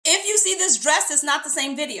you see this dress, it's not the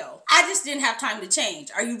same video. I just didn't have time to change.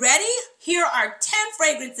 Are you ready? Here are 10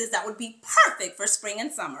 fragrances that would be perfect for spring and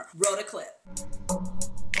summer. Roll the clip.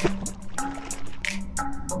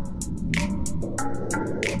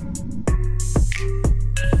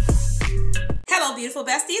 Hello beautiful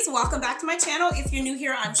besties, welcome back to my channel. If you're new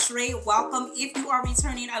here, I'm Cheraye. Welcome. If you are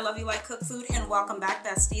returning, I love you like cook food, and welcome back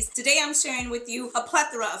besties. Today I'm sharing with you a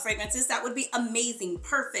plethora of fragrances that would be amazing,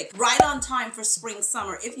 perfect, right on time for spring,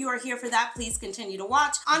 summer. If you are here for that, please continue to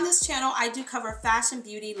watch. On this channel, I do cover fashion,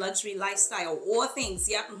 beauty, luxury, lifestyle, all things,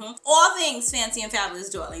 all things fancy and fabulous,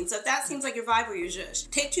 darling. So if that seems like your vibe or your zhush,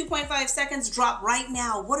 take 2.5 seconds, drop right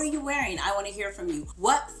now. What are you wearing? I want to hear from you.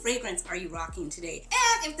 What fragrance are you rocking today?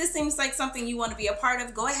 And if this seems like something you want to be a part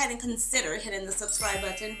of, go ahead and consider hitting the subscribe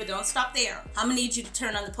button, but don't stop there. I'm gonna need you to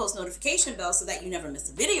turn on the post notification bell so that you never miss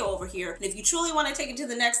a video over here. And if you truly want to take it to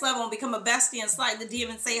the next level and become a bestie and slide the DM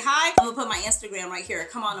and say hi, I'm gonna put my Instagram right here.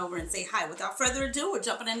 Come on over and say hi. Without further ado, we're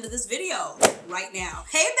jumping into this video right now.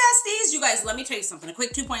 Hey besties, you guys, let me tell you something, a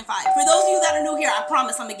quick 2.5. For those of you that are new here, I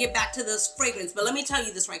promise I'm gonna get back to this fragrance, but let me tell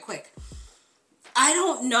you this right quick. I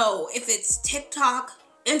don't know if it's TikTok,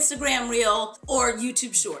 Instagram Reel, or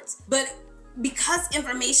YouTube Shorts, but because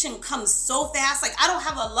information comes so fast, like I don't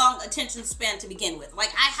have a long attention span to begin with. Like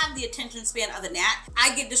I have the attention span of a gnat.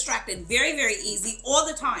 I get distracted very, very easy all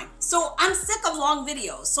the time. So I'm sick of long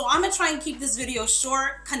videos. So I'm gonna try and keep this video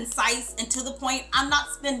short, concise, and to the point. I'm not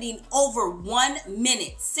spending over 1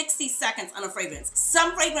 minute, 60 seconds on a fragrance.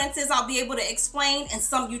 Some fragrances I'll be able to explain, and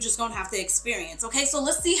some you just gonna have to experience. Okay, so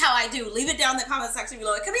let's see how I do. Leave it down in the comment section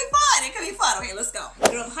below. It could be fun, it could be fun. Okay, let's go.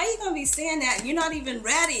 Girl, how you gonna be saying that and you're not even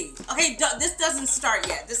ready? Okay, this doesn't start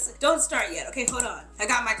yet. Don't start yet. Okay, hold on. I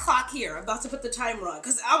got my clock here. I'm about to put the timer on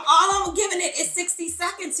because all I'm giving it is 60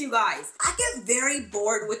 seconds, you guys. I get very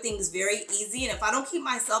bored with things very easy, and if I don't keep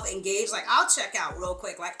myself engaged, like I'll check out real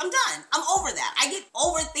quick. Like I'm done. I'm over that. I get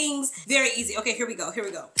over things very easy. Okay, here we go. Here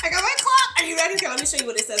we go. I got my clock. Are you ready? Okay, let me show you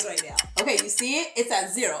what it says right now. Okay, you see it? It's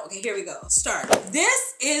at 0. Okay, here we go. Start.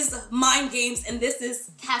 This is Mind Games, and this is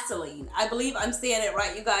Castelline. I believe I'm saying it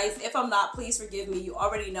right, you guys. If I'm not, please forgive me. You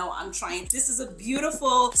already know I'm trying. This is a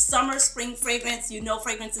beautiful summer spring fragrance. You know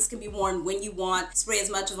fragrances can be worn when you want. Spray as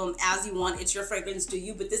much of them as you want. It's your fragrance, do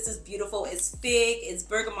you? But this is beautiful. It's fig, it's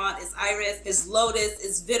bergamot, it's iris, it's lotus,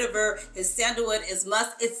 it's vetiver, it's sandalwood, it's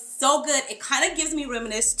musk. It's so good. It kind of gives me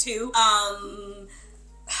reminiscence to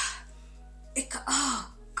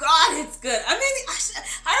oh God, it's good. I mean,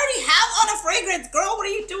 I already have on a fragrance, girl. What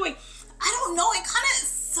are you doing? I don't know. It kind of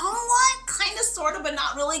somewhat, kind of, sort of, but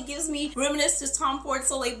not really gives me reminiscence to Tom Ford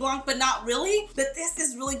Soleil Blanc, but not really. But this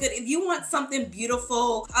is really good. If you want something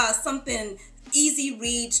beautiful, something easy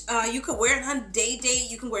reach, you could wear it on day date,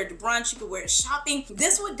 you can wear it to brunch, you could wear it shopping.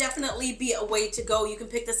 This would definitely be a way to go. You can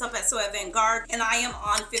pick this up at So Avant-Garde, and I am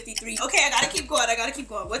on 53. Okay, I gotta keep going. I gotta keep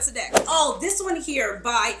going. What's the next? Oh, this one here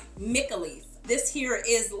by Micallef. This here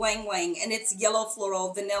is Lang Lang, and it's yellow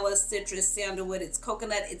floral, vanilla, citrus, sandalwood. It's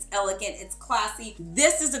coconut, it's elegant, it's classy.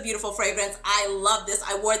 This is a beautiful fragrance. I love this.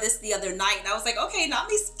 I wore this the other night, and I was like, okay, not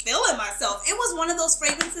me feeling myself. It was one of those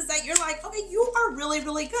fragrances that you're like, okay, you are really,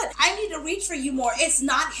 really good. I need to reach for you more. It's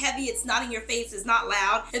not heavy. It's not in your face. It's not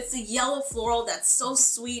loud. It's a yellow floral that's so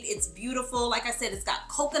sweet. It's beautiful. Like I said, it's got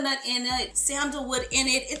coconut in it, sandalwood in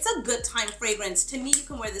it. It's a good time fragrance. To me, you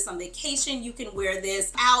can wear this on vacation. You can wear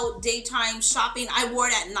this out, daytime, shopping. I wore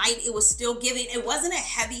it at night. It was still giving. It wasn't a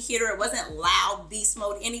heavy hitter. It wasn't loud, beast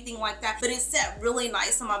mode, anything like that. But it sat really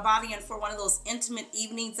nice on my body, and for one of those intimate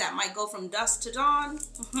evenings that might go from dusk to dawn,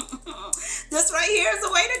 this right here is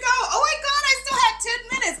the way to go. Oh my God, I still had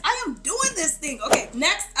 10 minutes. I am doing this thing. Okay,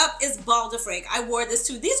 next up is Bal de Frag. I wore this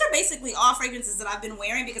too. These are basically all fragrances that I've been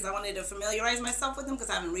wearing because I wanted to familiarize myself with them because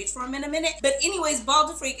I haven't reached for them in a minute. But anyways, Bal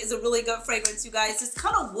de Frag is a really good fragrance, you guys. It's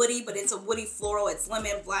kind of woody, but it's a woody floral. It's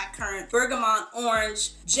lemon, blackcurrant, bergamot,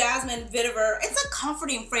 orange, jasmine, vetiver. It's a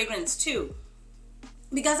comforting fragrance too,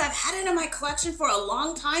 because I've had it in my collection for a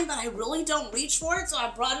long time, but I really don't reach for it. So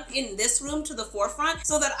I brought it in this room to the forefront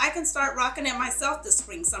so that I can start rocking it myself this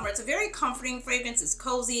spring, summer. It's a very comforting fragrance. It's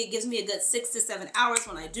cozy. It gives me a good 6 to 7 hours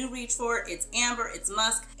when I do reach for it. It's amber. It's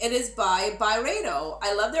musk. It is by Byredo.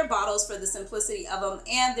 I love their bottles for the simplicity of them,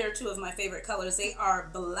 and they're 2 of my favorite colors. They are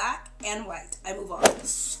black and white. I move on.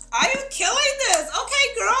 I am killing this.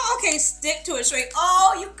 Okay, girl. Okay, stick to it straight.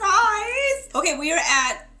 Oh, you guys. Okay, we are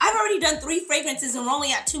at I've already done 3 fragrances and we're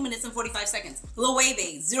only at 2 minutes and 45 seconds.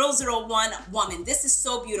 Loewe 001 Woman. This is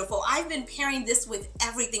so beautiful. I've been pairing this with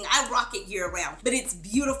everything. I rock it year round, but it's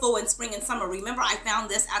beautiful in spring and summer. Remember, I found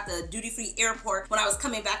this at the duty-free airport when I was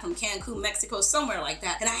coming back from Cancun, Mexico, somewhere like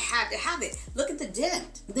that, and I had to have it. Look at the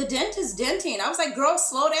dent. The dent is denting. I was like, girl,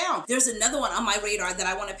 slow down. There's another one on my radar that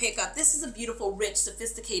I want to pick up. This is a beautiful, rich,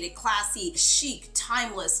 sophisticated, classy, chic,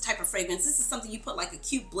 timeless type of fragrance. This is something you put like a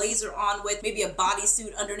cute blazer on with, maybe a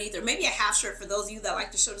bodysuit underneath, or maybe a half shirt for those of you that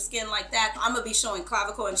like to show the skin like that. I'm gonna be showing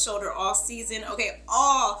clavicle and shoulder all season. Okay,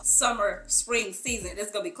 all summer, spring season.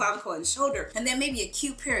 It's gonna be clavicle and shoulder. And then maybe a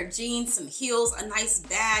cute pair of jeans, some heels, a nice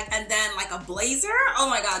bag, and then like a blazer. Oh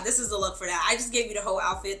my God, this is the look for that. I just gave you the whole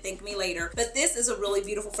outfit. Thank me later. But this is a really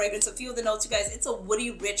beautiful fragrance. A few of the notes, you guys, it's a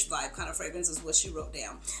woody, rich vibe kind of fragrance is what she wrote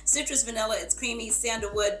down. Citrus, vanilla, it's creamy,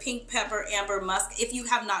 sandalwood, pink pepper, amber, musk. If you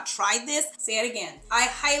have not tried this, say it again. I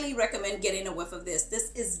highly recommend getting a whiff of this.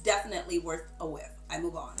 This is definitely worth a whiff. I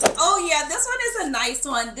move on. Oh yeah, this one is a nice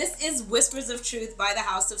one. This is Whispers of Truth by the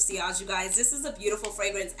House of Sillage, you guys. This is a beautiful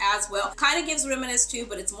fragrance as well. Kind of gives reminiscence too,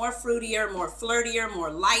 but it's more fruitier, more flirtier,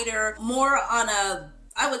 more lighter, more on a,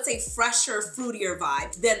 I would say, fresher, fruitier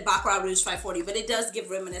vibe than Baccarat Rouge 540, but it does give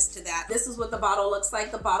reminiscence to that. This is what the bottle looks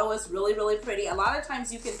like. The bottle is really, really pretty. A lot of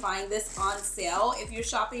times you can find this on sale if you're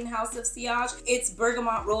shopping House of Sillage. It's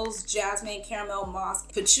bergamot, rose, jasmine, caramel,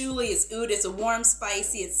 musk, patchouli, it's oud, it's a warm,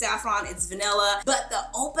 spicy, it's saffron, it's vanilla, but the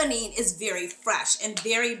opening is very fresh and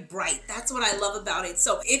very bright. That's what I love about it.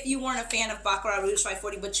 So if you weren't a fan of Baccarat Rouge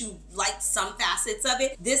 540, but you like some facets of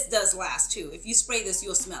it, this does last too. If you spray this,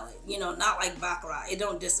 you'll smell it. You know, not like Baccarat. It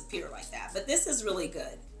don't disappear like that, but this is really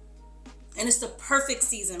good. And it's the perfect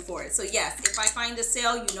season for it. So yes, if I find a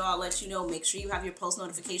sale, you know, I'll let you know. Make sure you have your post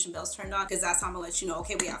notification bells turned on, because that's how I'm gonna let you know,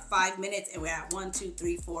 okay, we have 5 minutes and we're at 1, 2,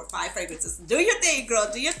 3, 4, 5 fragrances. Do your thing, girl,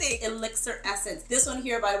 do your thing. Elixir Essence. This one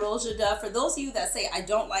here by Roja Dove. For those of you that say, I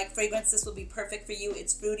don't like fragrance, this will be perfect for you.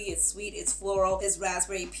 It's fruity, it's sweet, it's floral, it's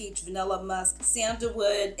raspberry, peach, vanilla, musk,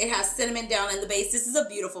 sandalwood. It has cinnamon down in the base. This is a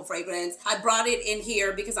beautiful fragrance. I brought it in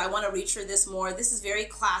here because I want to reach for this more. This is very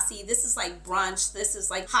classy. This is like brunch. This is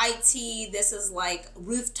like high tea. This is like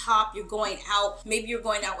rooftop. You're going out. Maybe you're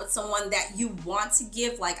going out with someone that you want to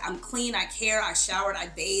give, like, I'm clean, I care, I showered, I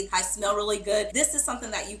bathed, I smell really good. This is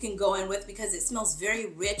something that you can go in with because it smells very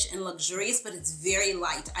rich and luxurious, but it's very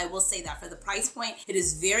light. I will say that for the price point, it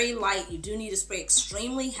is very light. You do need to spray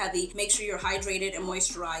extremely heavy. Make sure you're hydrated and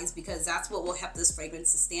moisturized, because that's what will help this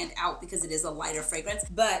fragrance to stand out, because it is a lighter fragrance.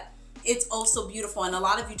 But it's also beautiful. And a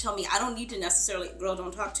lot of you tell me, I don't need to necessarily, girl,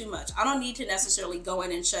 don't talk too much. I don't need to necessarily go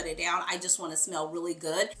in and shut it down. I just want to smell really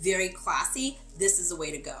good, very classy. This is the way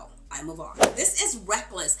to go. I move on. This is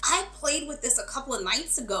Reckless. I played with this a couple of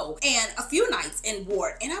nights ago, and a few nights, and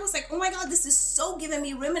wore it. And I was like, oh my God, this is so giving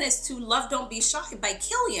me reminiscence to Love Don't Be Shy by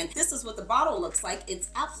Killian. This is what the bottle looks like. It's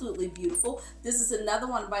absolutely beautiful. This is another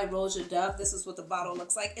one by Roja Dove. This is what the bottle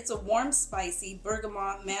looks like. It's a warm, spicy,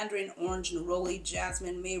 bergamot, mandarin orange, neroli,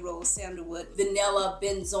 jasmine, mayrose, sandalwood, vanilla,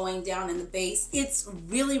 benzoin down in the base. It's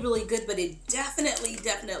really, really good, but it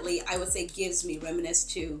definitely, I would say, gives me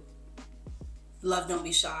reminiscence to Love Don't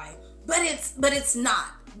Be Shy. But it's not.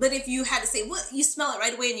 But if you had to say, what, you smell it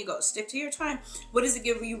right away and you go, stick to your time. What does it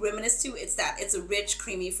give you reminiscence to? It's that. It's a rich,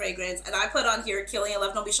 creamy fragrance. And I put on here Killian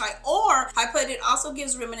Love Don't Be Shy. Or I put, it also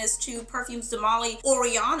gives reminiscence to Perfumes de Mali or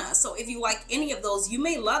Rihanna. So if you like any of those, you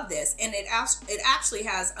may love this. And it actually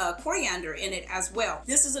has coriander in it as well.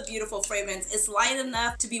 This is a beautiful fragrance. It's light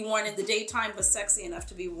enough to be worn in the daytime, but sexy enough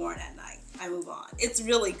to be worn at night. I move on. It's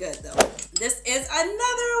really good though. This is another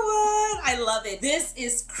one. I love it. This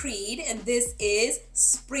is Creed, and this is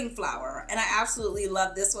Spring Flower. And I absolutely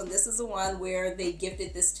love this one. This is the one where they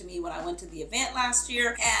gifted this to me when I went to the event last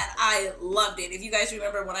year, and I loved it. If you guys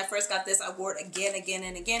remember when I first got this, I wore it again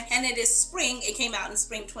and again. And it is spring. It came out in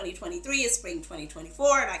spring 2023. It's spring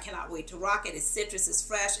 2024, and I cannot wait to rock it. It's citrus, it's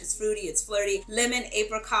fresh, it's fruity, it's flirty. Lemon,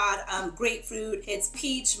 apricot, grapefruit. It's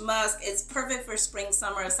peach, musk. It's perfect for spring,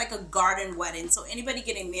 summer. It's like a garden wedding. So anybody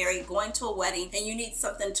getting married, going to a wedding, and you need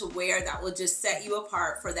something to wear that will just set you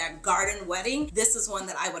apart for that garden wedding, this is one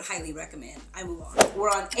that I would highly recommend. I move on. We're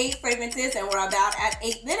on 8 fragrances and we're about at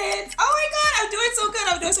 8 minutes. Oh my God, I'm doing so good.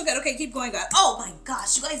 I'm doing so good. Okay, keep going, guys. Oh my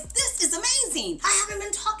gosh, you guys, this is amazing. I haven't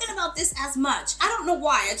been talking about this as much. I don't know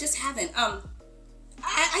why. I just haven't.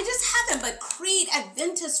 I just haven't, but Creed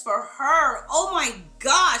Adventus for her. Oh my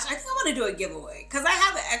gosh, I think I want to do a giveaway because I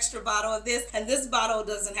have an extra bottle of this and this bottle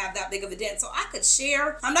doesn't have that big of a dent, so I could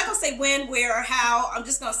share. I'm not gonna say when, where, or how. I'm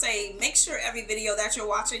just gonna say make sure every video that you're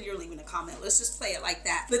watching you're leaving a comment. Let's just play it like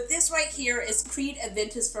that. But this right here is Creed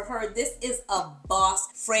Adventus for her. This is a boss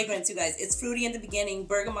fragrance, you guys. It's fruity in the beginning,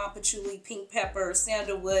 bergamot, patchouli, pink pepper,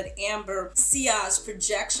 sandalwood, amber, sillage,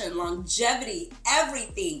 projection, longevity,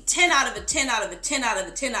 everything. 10 out of a 10 out of a 10 out of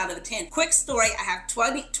a 10 out of a 10. Quick story, I have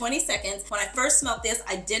 20 seconds. When I first smelled this,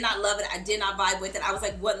 I did not love it. I did not vibe with it. I was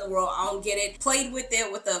like, what in the world? I don't get it. Played with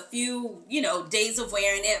it with a few, you know, days of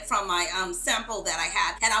wearing it from my sample that I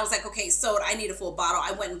had. And I was like, okay, so I need a full bottle.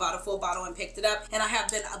 I went and bought a full bottle and picked it up. And I have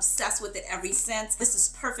been obsessed with it ever since. This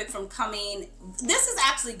is perfect from coming. This is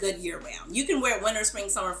actually good year round. You can wear it winter, spring,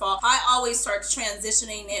 summer, fall. I always start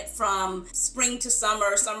transitioning it from spring to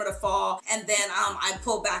summer, summer to fall. And then I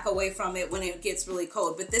pull back away from it when it gets really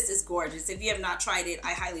cold. But this is gorgeous. If you have not tried it,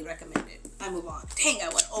 I highly recommend it. I move on. Dang, I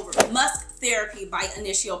went over. Musk Therapy by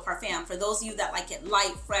Initio Parfum. For those of you that like it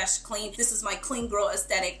light, fresh, clean, this is my clean girl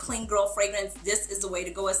aesthetic, clean girl fragrance. This is the way to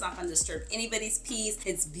go. It's not going to disturb anybody's peace.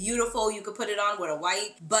 It's beautiful. You could put it on with a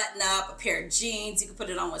white button up, a pair of jeans. You could put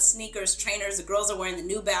it on with sneakers, trainers. The girls are wearing the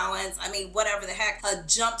New Balance. I mean, whatever the heck. A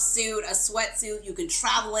jumpsuit, a sweatsuit. You can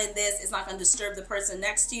travel in this. It's not going to disturb the person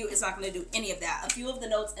next to you. It's not going to do any of that. A few of the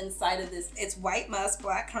notes inside of this. It's white musk,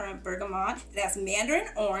 black currant, bergamot. It has mandarin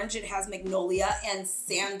orange. It has magnolia and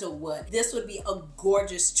sandalwood. This would be a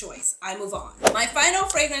gorgeous choice. I move on. My final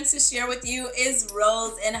fragrance to share with you is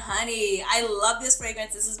Rose and Honey. I love this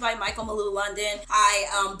fragrance. This is by Michael Malou London.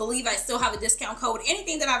 I believe I still have a discount code.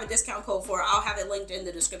 Anything that I have a discount code for, I'll have it linked in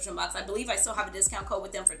the description box. I believe I still have a discount code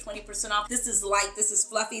with them for 20% off. This is light, this is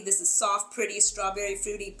fluffy, this is soft, pretty, strawberry,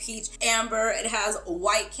 fruity, peach, amber. It has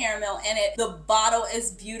white caramel in it. The bottle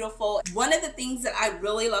is beautiful. One of the things that I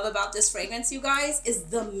really love about this fragrance, you guys, is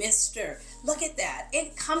the mister. Look at that.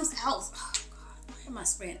 It comes out, oh God, why am I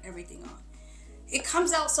spraying everything on? It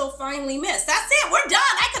comes out so finely mist. That's it, we're done.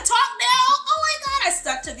 I can talk now. Oh my God, I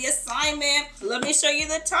stuck to the assignment. Let me show you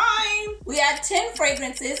the time. We had 10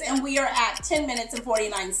 fragrances and we are at 10 minutes and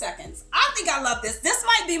 49 seconds. I think I love this. This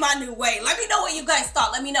might be my new way. Let me know what you guys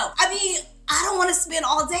thought. Let me know. I mean, I don't want to spend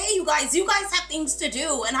all day, you guys. You guys have things to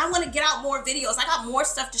do and I want to get out more videos. I got more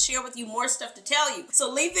stuff to share with you, more stuff to tell you.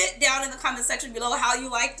 So leave it down in the comment section below how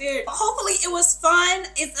you liked it. Hopefully it was fun.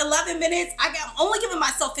 It's 11 minutes. I'm only giving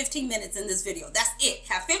myself 15 minutes in this video. That's it.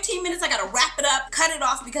 Have 15 minutes. I got to wrap it up, cut it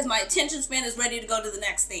off because my attention span is ready to go to the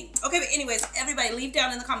next thing. Okay, but anyways, everybody leave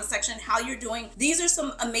down in the comment section how you're doing. These are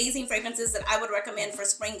some amazing fragrances that I would recommend for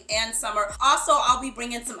spring and summer. Also, I'll be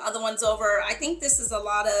bringing some other ones over. I think this is a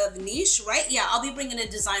lot of niche, right? Yeah, I'll be bringing a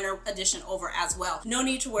designer edition over as well. No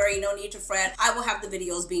need to worry, no need to fret. I will have the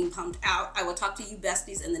videos being pumped out. I will talk to you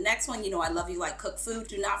besties in the next one. You know I love you like cook food.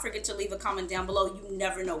 Do not forget to leave a comment down below. You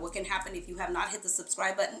never know what can happen if you have not hit the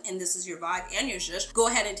subscribe button and this is your vibe and your shush. Go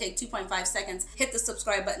ahead and take 2.5 seconds, hit the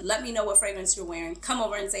subscribe button. Let me know what fragrance you're wearing. Come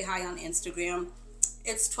over and say hi on Instagram.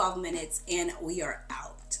 It's 12 minutes and we are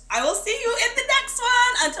out. I will see you in the next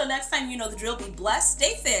one. Until next time, you know the drill. Be blessed,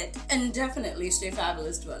 stay fit, and definitely stay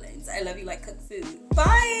fabulous, dwellings. I love you like cook food.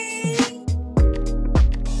 Bye.